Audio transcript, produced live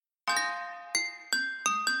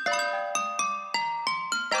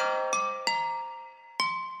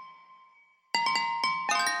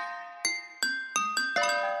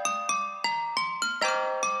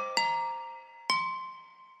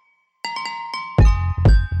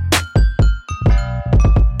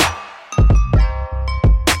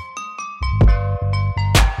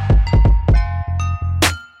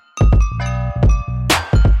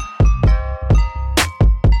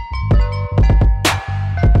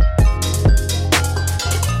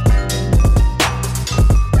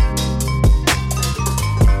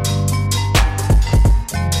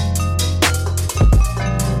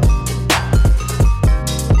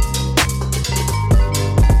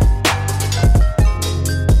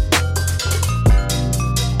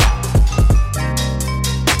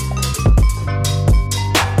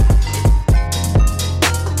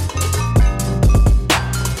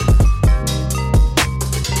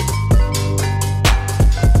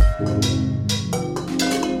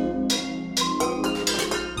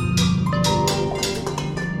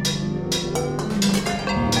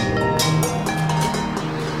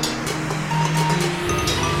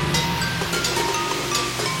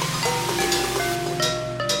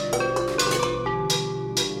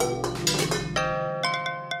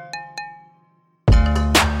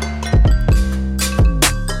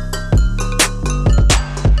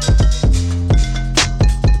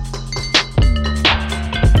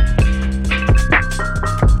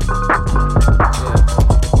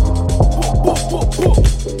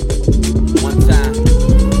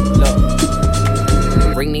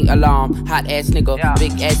hot ass nigga.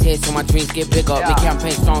 Big ass head so my dreams get bigger. Big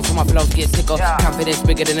campaign strong so my flows get sicker. Confidence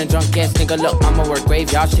bigger than a drunk ass nigga. Look, I'ma work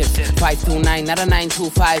graveyard shifts. 529, not a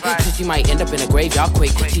 925. So she might end up in a graveyard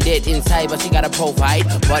quick. She dead inside, but she gotta provide.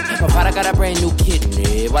 But my father got a brand new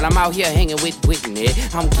kidney. While I'm out here hanging with Whitney,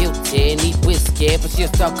 I'm guilty, need whiskey, but she a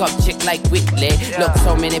stuck up chick like Whitley. Look,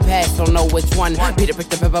 so many paths, don't know which one. Peter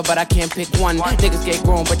picked the pepper, but I can't pick one. Niggas get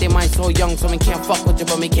grown, but they mind so young, so me can't fuck with you,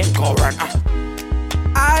 but me can't go run.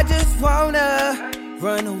 I just wanna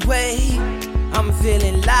run away. I'm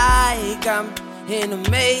feeling like I'm in a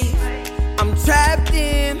maze. I'm trapped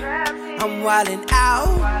in, I'm wildin'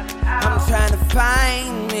 out. I'm trying to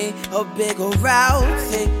find me a bigger route.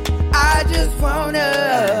 I just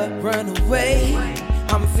wanna run away.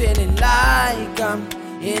 I'm feeling like I'm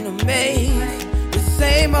in a maze. The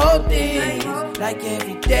same old things, like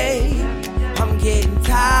every day. I'm getting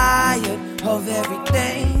tired of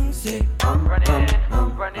everything. Say, I'm running,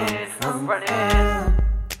 I'm running, I'm running.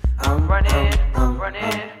 I'm running, I'm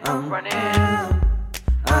running, I'm running.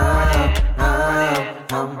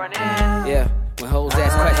 I'm running. Yeah, when hoes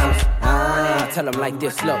ask questions, I tell them like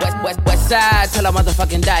this, look. West side, till I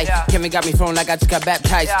motherfucking die. Kevin got me thrown like I just got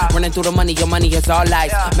baptized. Running through the money, your money is all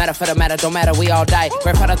lies. Matter for the matter, don't matter, we all die.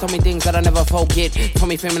 Grandfather told me things that I'll never forget. Told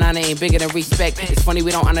me fame and honor ain't bigger than respect. It's funny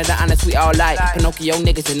we don't honor the honest, we all lie. Pinocchio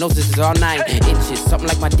niggas and noses is all 9 inches. Something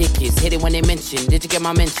like my dick is, hit it when they mention. Did you get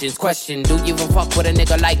my mentions? Question, do you even fuck with a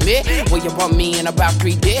nigga like me? Will you bump me in about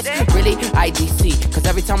 3 days? Really? IDC, cause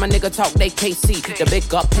every time a nigga talk, they can't see the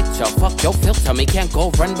big up picture. Fuck your filter, me can't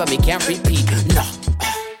go run, but me can't repeat. No.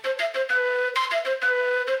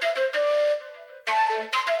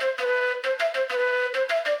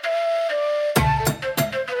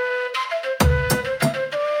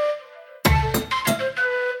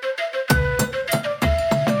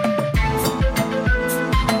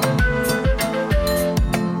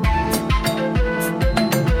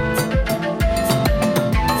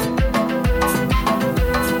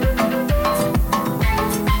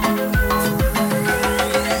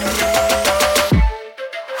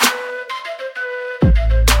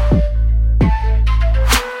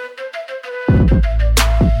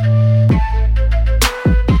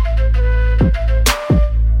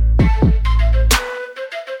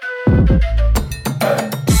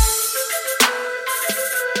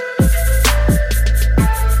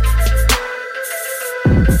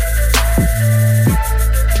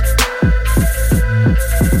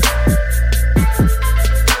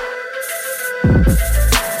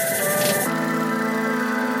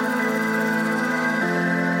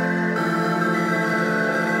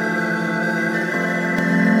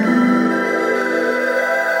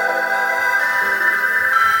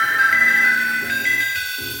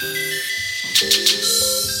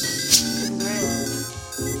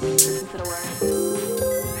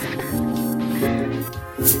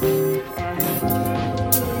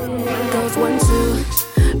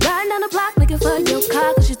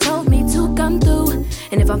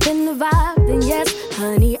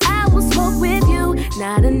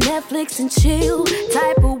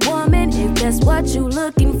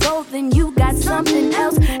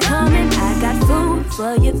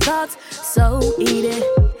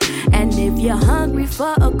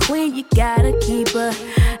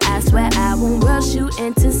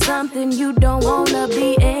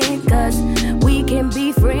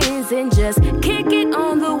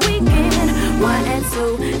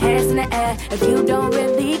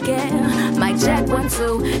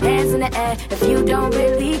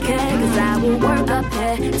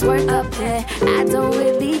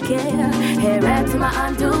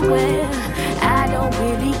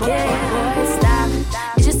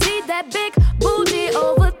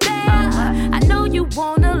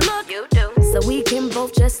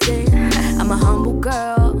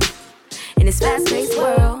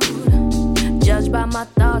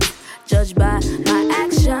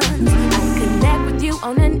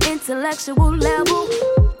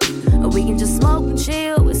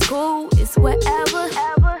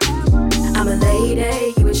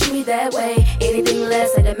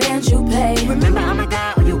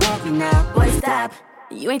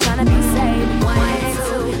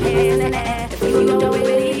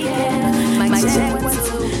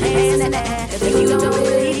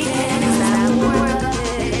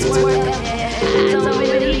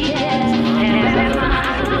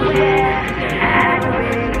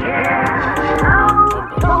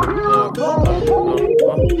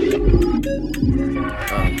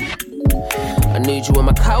 need you in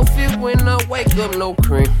my coffee when I wake up, no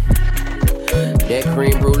cream. That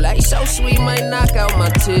cream brulee so sweet, might knock out my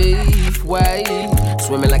teeth. Why?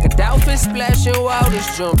 Swimming like a dolphin, splashing, waters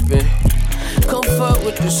jumping. Come fuck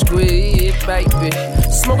with the squid, baby.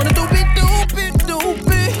 Smoking a doobie.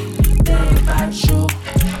 Think about you.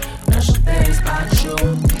 Know some things about you.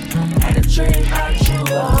 Had a dream about you.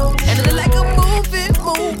 And it's like a movie.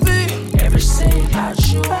 Every scene about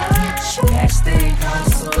you. Casting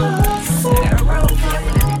console. I got a roll for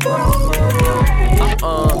you.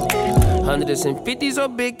 150s or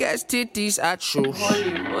big ass titties, I choose.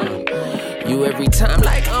 You every time,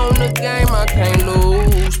 like on the game, I can't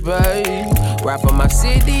lose, babe. Rap for my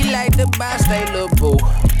city like the boss, they look boo.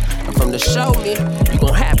 I'm from the show me, you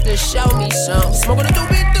gon' have to show me some. Smoking a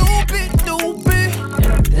doobie.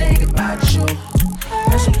 And I'm thinking about you.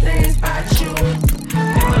 There's some things about you.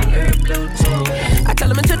 And my ear Bluetooth. I tell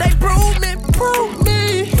them until they prove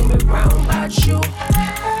me. You been wrong about you.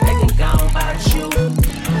 They can go about you.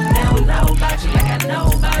 They don't know about you like I know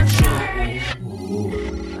about you.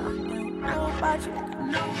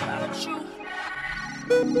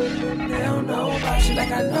 They don't know about you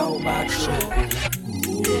like I know about you.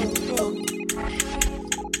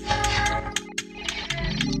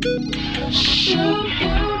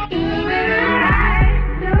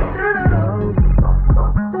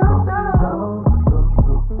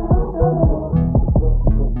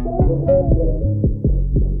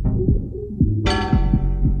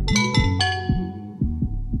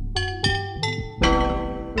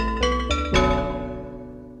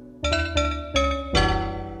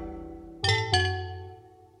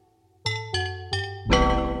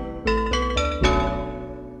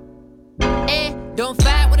 Don't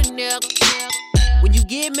fight with a nigga. When you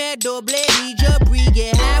get mad, door blade, need your breed,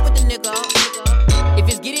 get high with the nigga. If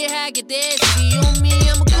it's get it high, get that see on me,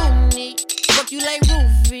 I'm a goonie. Fuck you like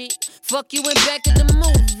roofie. Fuck you and back to the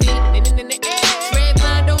movie. Red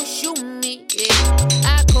vine, don't shoot me. Yeah.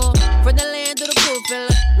 I call from the land of the poor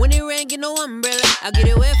fella. When it rain, get no umbrella. I'll get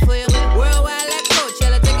it wet for you. Worldwide like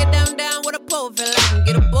Coachella. Take it down with a pole fella. I can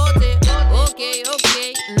get a boat there. Okay.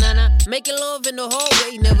 Nah. Making love in the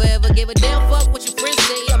hallway. Never ever gave a damn fuck what your friends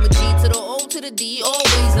say. I'm a G to the O to the D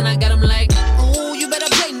always. And I got them like, ooh, you better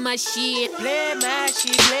play my shit. Play my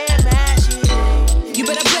shit. You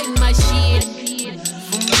better play my shit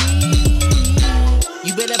for me.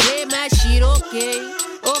 You better play my shit, okay.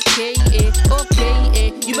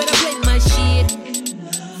 You better play my shit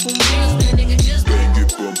for me. Nigga, just bang it,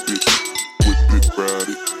 bump it, whip it, ride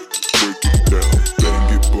it, break it down. Bang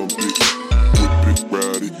it, bump it, whip it,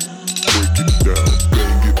 ride it, break it down.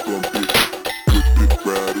 Bang it, bump it, whip it,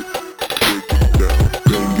 ride it, break it down.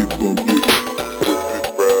 Bang it, bump it, whip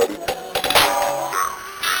it, ride it.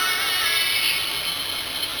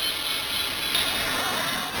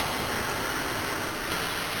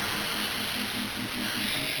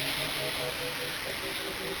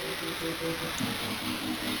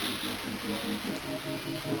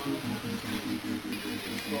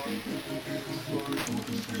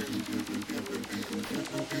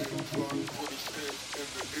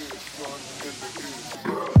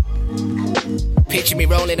 Picture me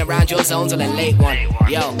rolling around your zones on a late one.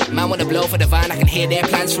 Yo, man wanna blow for the vine, I can hear their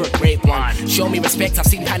plans for a great one. Show me respect, I've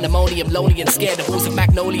seen pandemonium, lonely and scared. The rules of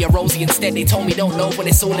Magnolia, Rosie instead. They told me don't know, but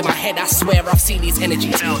it's all in my head. I swear I've seen these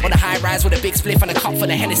energies. On a high rise with a big spliff and a cup full of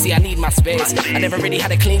Hennessy, I need my space. I never really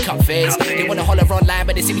had a clean cut phase. They wanna holler online,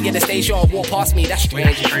 but they see me at the station or walk past me, that's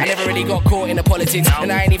strange. I never really got caught in the politics,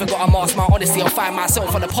 and I ain't even got a mask. My honesty, I'll find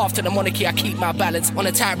myself on the path to the monarchy. I keep my balance on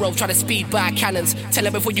a tightrope, try to speed by cannons. Tell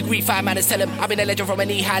them before you greet 5 manners, tell them I've been a legend from a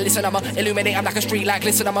knee high. Listen, I'ma illuminate, I'm like a street light.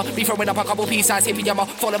 Listen, I'ma be throwing up a couple pieces. If I'ma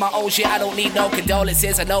follow my own shit, I don't need no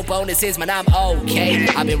condolences or no bonuses, man, I'm okay.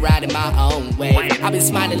 I've been riding my own way. I've been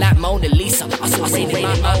smiling like Mona Lisa. I saw rain in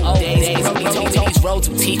my own days. These roads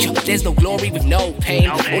will teach you. There's no glory with no pain.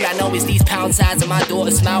 All I know is these pound signs and my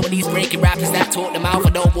daughter smile when these breaking rappers that talk them out. I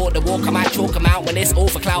don't walk the walk, I might chalk them out when it's all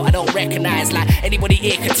for clout. I don't recognize like anybody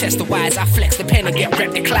here can test the wise. I flex the pen and get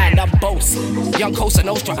rep declined. I'm boast. Young Cosa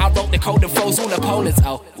Nostra, I wrote the code and froze all opponents.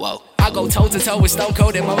 Oh, whoa. I go toe to toe with stone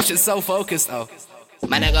cold emotions, so focused. Oh.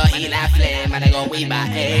 Man, I go heat like flame, man, I go weed by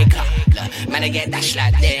acre. Man, I get dash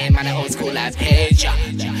like them, man, I old school like pager.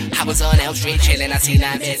 I was on Elm Street chillin', I see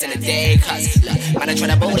nightmares in the day, cause man, I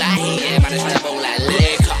tryna bowl like here, man, I tryna bowl like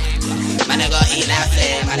liquor. Man, I go heat like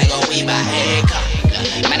flame, man, I go weed by acre.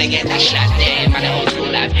 Man, I get dash like them, man, I old school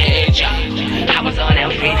like pager. I was on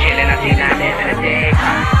Elm Street chillin', I see nightmares in the day,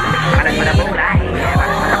 cause man, I tryna bowl like here,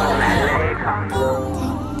 man, I tryna bowl like liquor.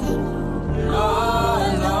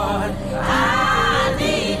 Lord, I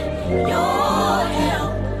need your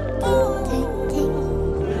help.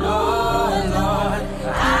 Lord,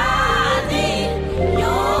 I need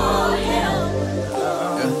your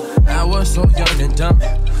help. I was so young and dumb.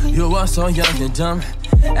 You were so young and dumb.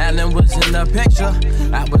 Alan was in the picture,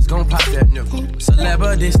 I was gon' pop that nigga.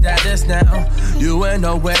 Celebrity status now, you in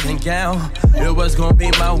a wedding gown. It was gon'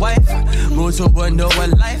 be my wife, moved to a newer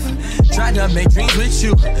life. Tried to make dreams with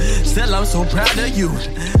you, still I'm so proud of you.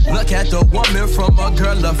 Look at the woman from a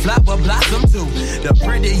girl, a flower blossom too. The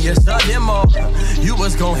prettiest of them all, you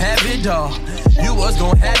was gon' have it all. You was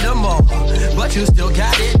gon' have them all, but you still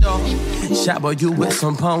got it all. Shower you with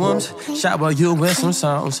some poems, shower you with some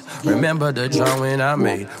songs. Remember the drawing I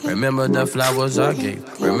made, remember the flowers I gave.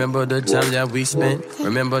 Remember the time that we spent,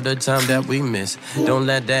 remember the time that we missed. Don't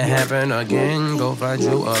let that happen again, go find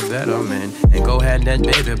you a better man. And go have that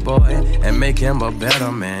baby boy, and make him a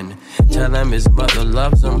better man. Tell him his mother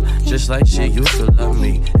loves him, just like she used to love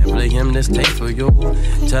me. And play him this tape for you,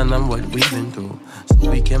 tell him what we've been through. So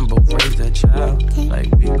we can both raise that child, like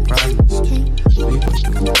we promised we would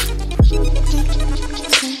do.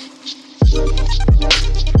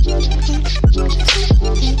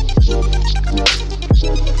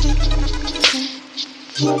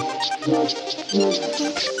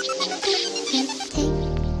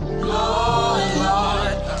 Lord,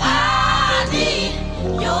 Lord, I need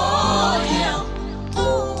your help.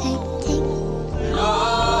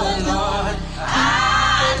 Lord, Lord,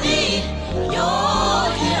 I need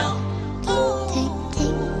your help.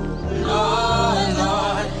 Lord,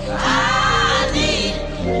 Lord, I need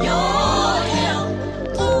your help.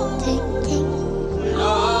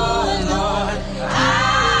 Lord, Lord,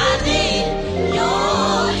 I need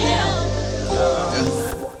your help.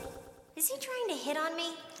 Is he trying to hit on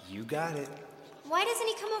me? You got it. Why doesn't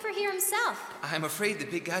he come over here himself? I'm afraid the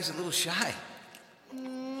big guy's a little shy.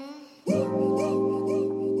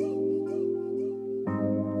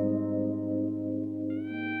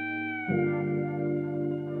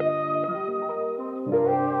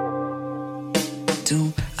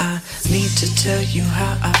 Do I need to tell you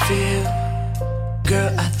how I feel?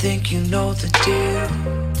 Girl, I think you know the deal.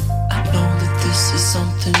 I know that this is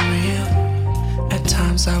something real. At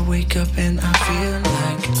times I wake up and I feel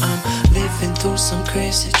like I'm living through some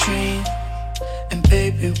crazy dream. And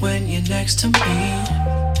baby, when you're next to me,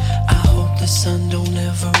 I hope the sun don't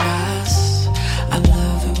ever rise. I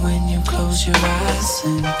love it when you close your eyes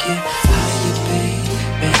and get higher,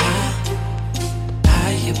 baby,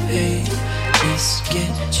 higher, baby. Let's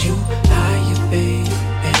get you higher, baby,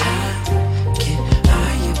 get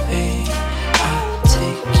higher, baby. I'll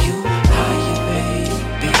take you higher,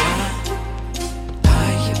 baby,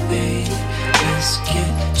 higher, baby. Let's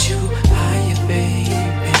get you higher, baby,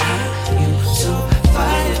 you so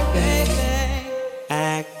fire, baby.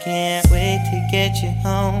 I can't wait to get you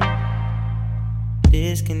home.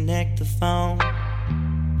 Disconnect the phone.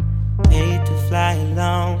 Hate to fly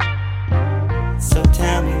alone, so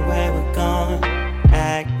tell me where we're going.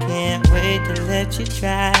 I can't wait to let you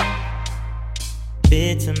try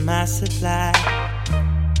bits of my supply.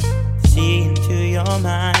 See into your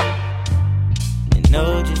mind and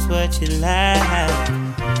know just what you like.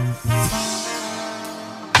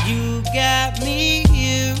 You got me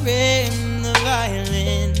hearing the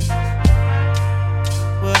violins.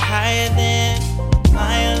 We're higher than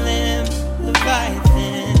violin,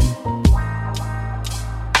 Leviathan.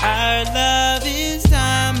 Our love is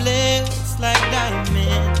timeless like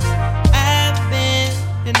diamonds. I've been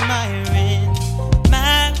admiring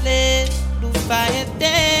my little fire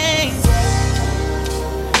dance,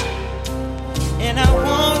 and I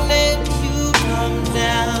won't let you come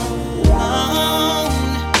down alone.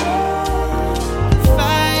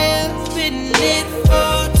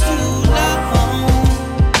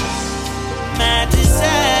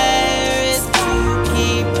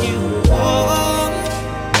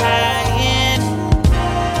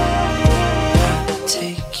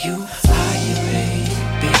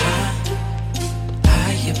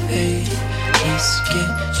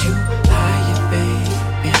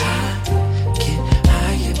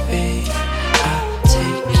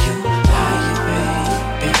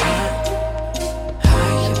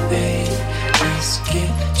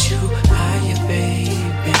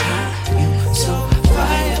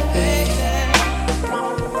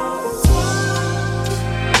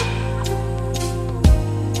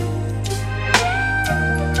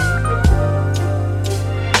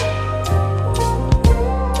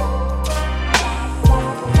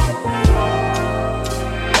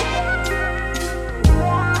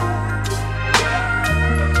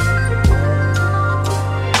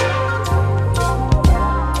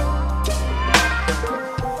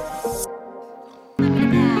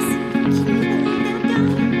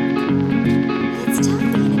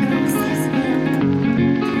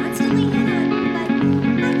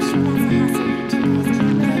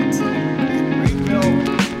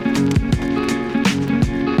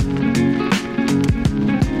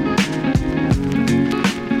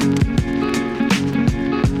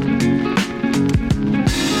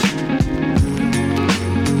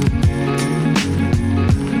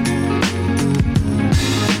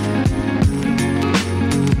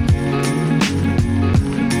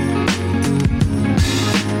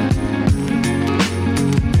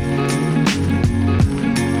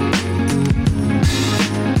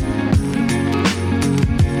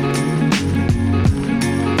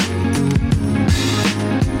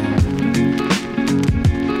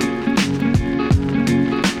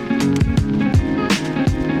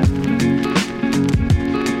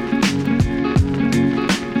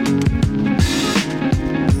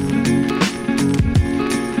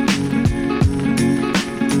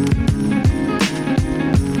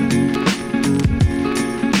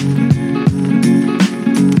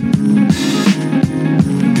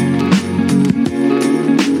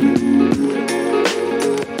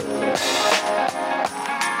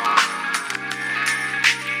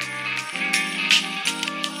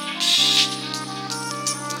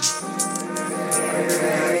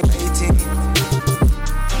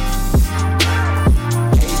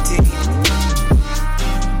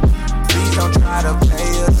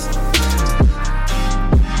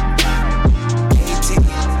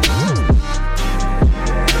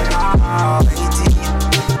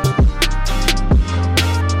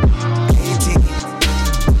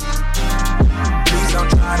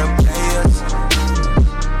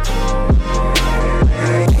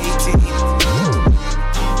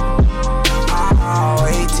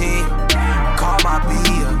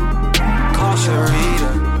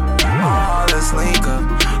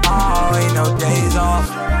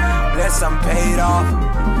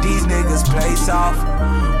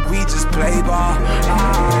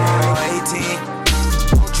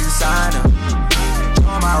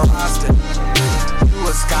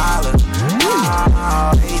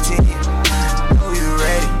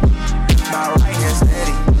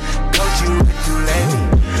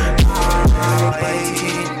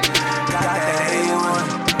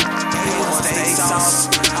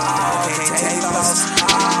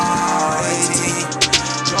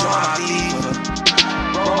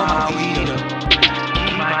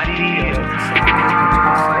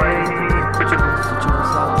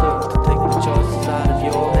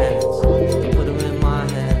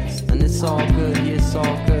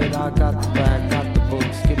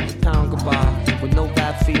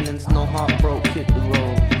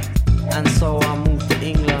 And so I moved to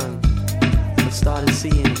England and started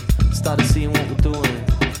seeing what we're doing.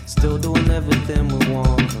 Still doing everything we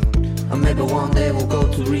want. And maybe one day we'll go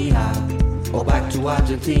to rehab or back to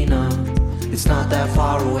Argentina. It's not that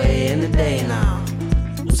far away in the day now.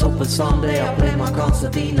 Was hoping someday I'll play my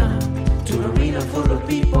concertina to an arena full of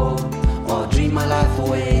people, or dream my life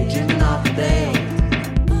away, dreaming of the day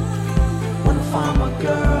when I find my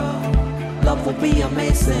girl. Love will be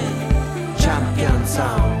amazing, champion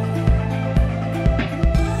sound.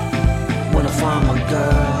 When I find my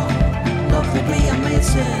girl, love will be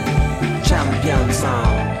amazing, champion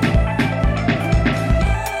sound.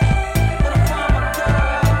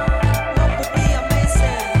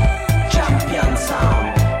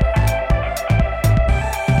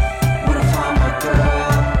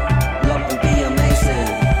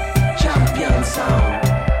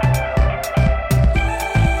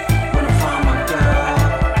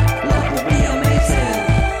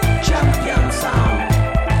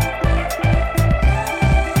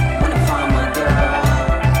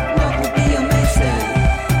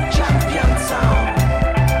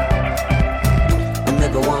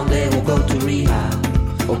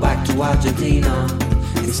 Argentina,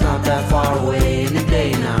 it's not that far away in the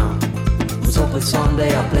day now. Was hoping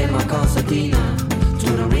someday I'll play my concertina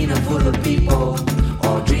to an arena full of people,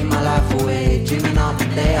 or dream my life away, dreaming of the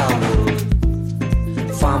day I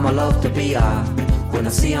would find my love to be out. When I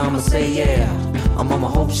see her, I'ma say yeah. My mama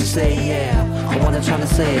hope she say yeah. And what I'm trying to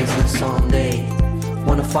say is that someday,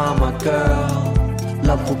 when I find my girl,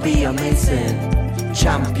 love will be amazing,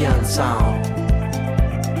 champion sound.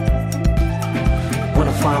 When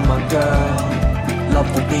I find my girl, love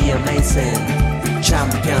will be amazing,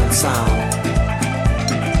 champion sound.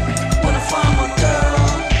 When I find my girl,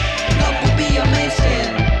 love will be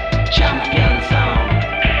amazing, champion sound.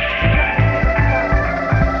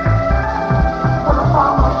 When I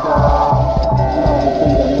find my girl, love will be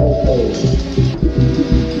amazing.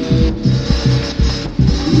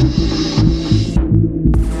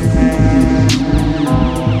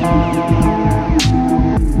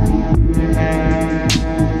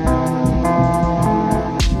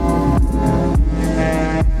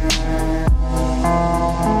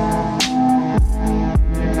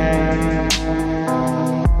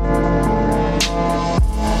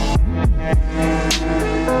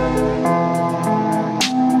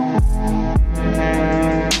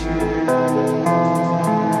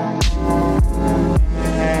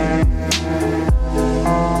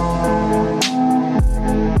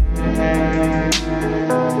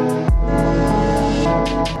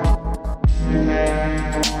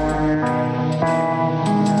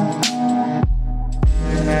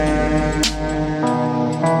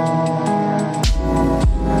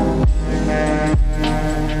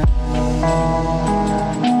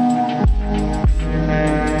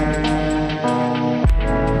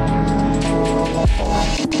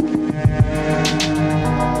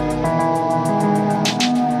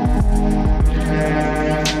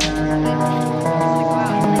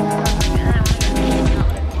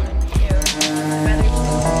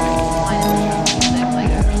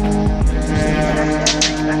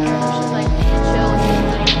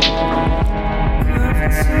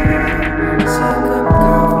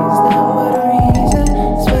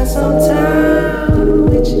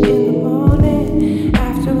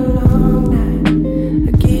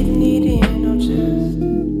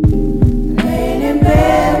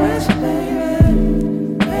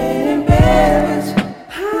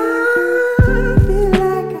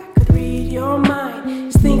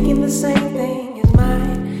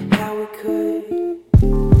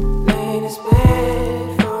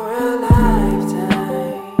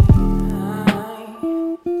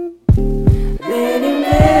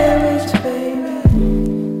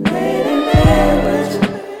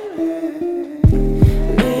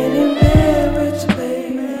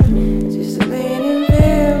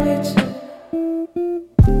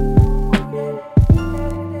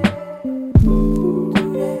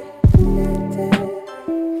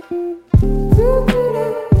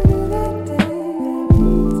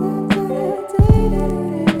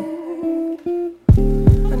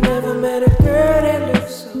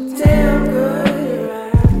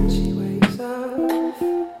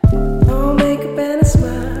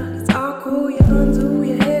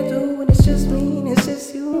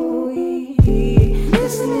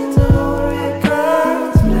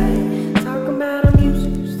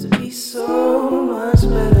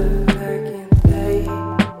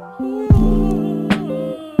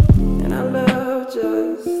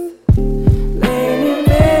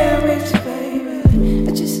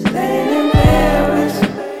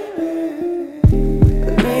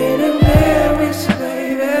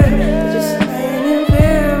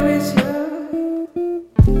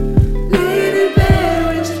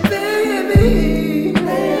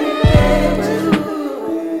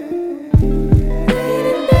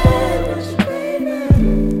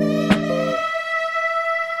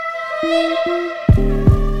 Bye.